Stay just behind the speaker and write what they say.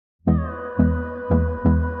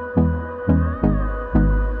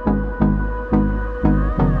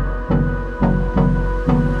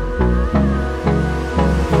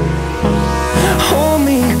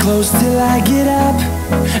close till I get up.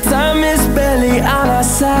 Time is barely on our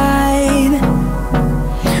side.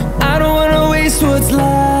 I don't wanna waste what's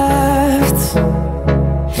left.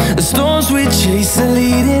 The storms we chase are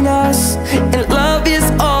leading us, and love is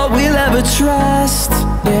all we'll ever trust.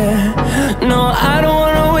 Yeah, no, I don't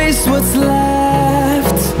wanna waste what's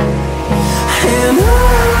left. And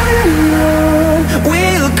on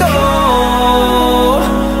we'll go,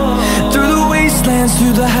 through the wastelands,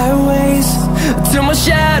 through the highways, till my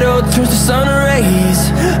shadow turns to sun rays.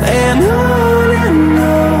 And on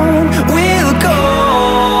we'll go,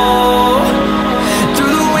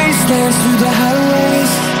 through the wastelands, through the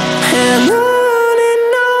highways, and on we'll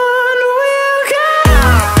go.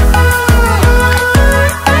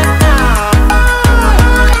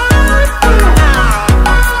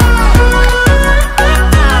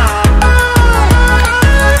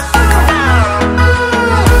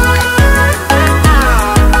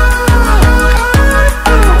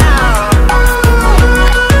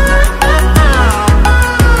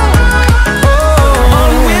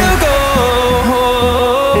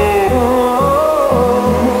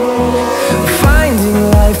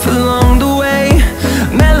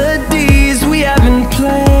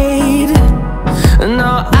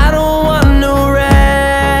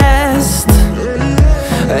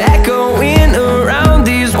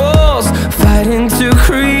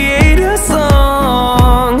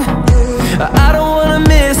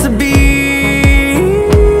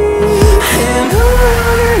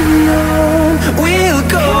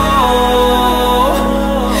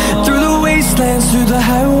 Through the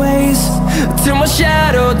highways, till my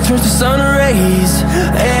shadow turns to sun rays.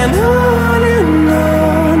 And on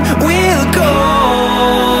we'll go,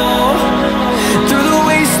 through the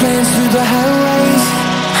wastelands, through the highways,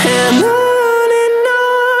 and on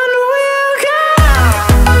we'll go.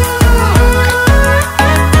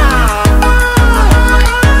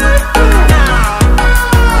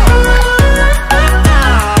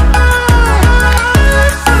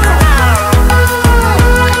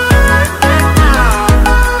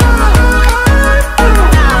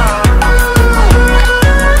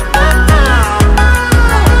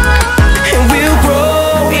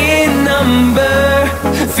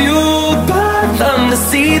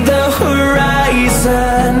 See the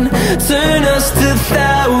horizon turn us to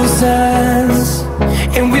thousands,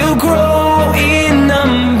 and we'll grow in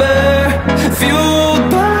number, fueled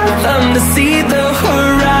by them. To see the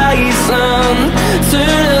horizon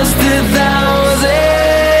turn us to thousands,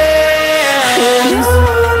 and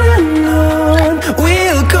on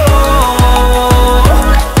we'll go,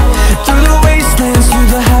 through the wastelands, through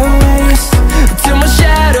the highways, till my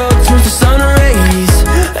shadow turns to sun rays.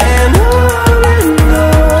 And on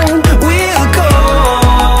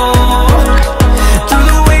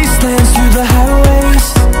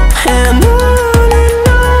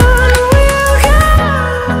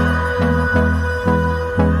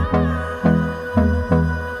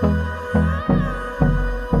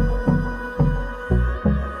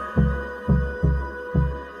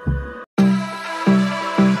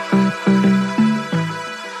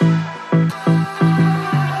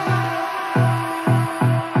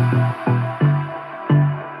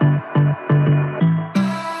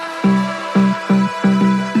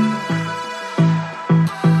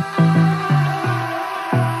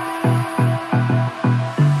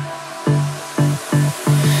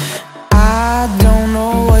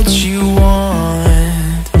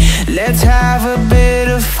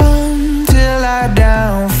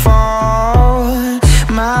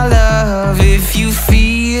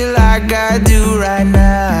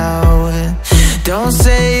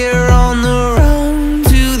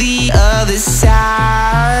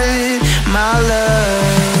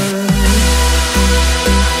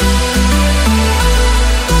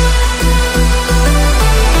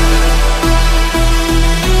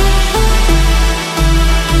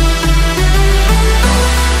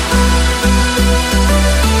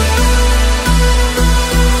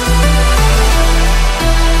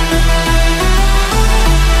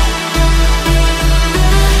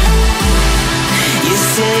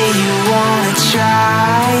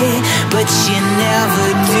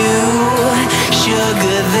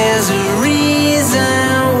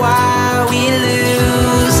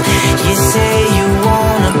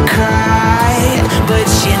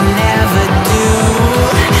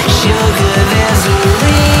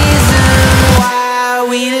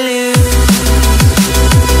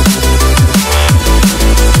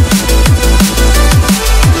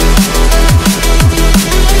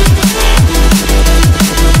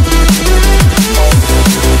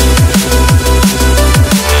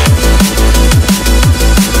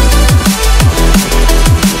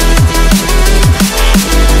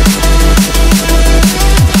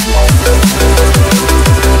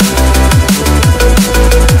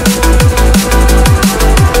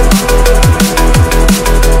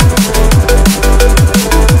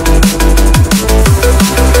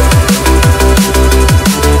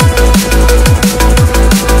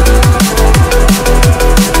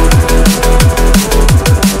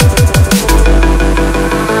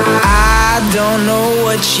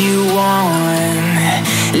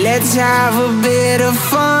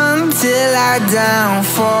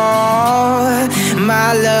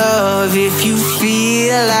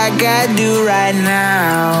like I do right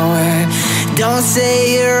now. Don't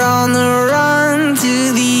say you're on the run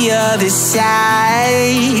to the other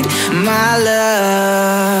side, my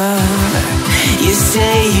love. You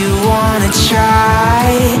say you wanna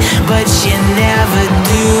try, but you never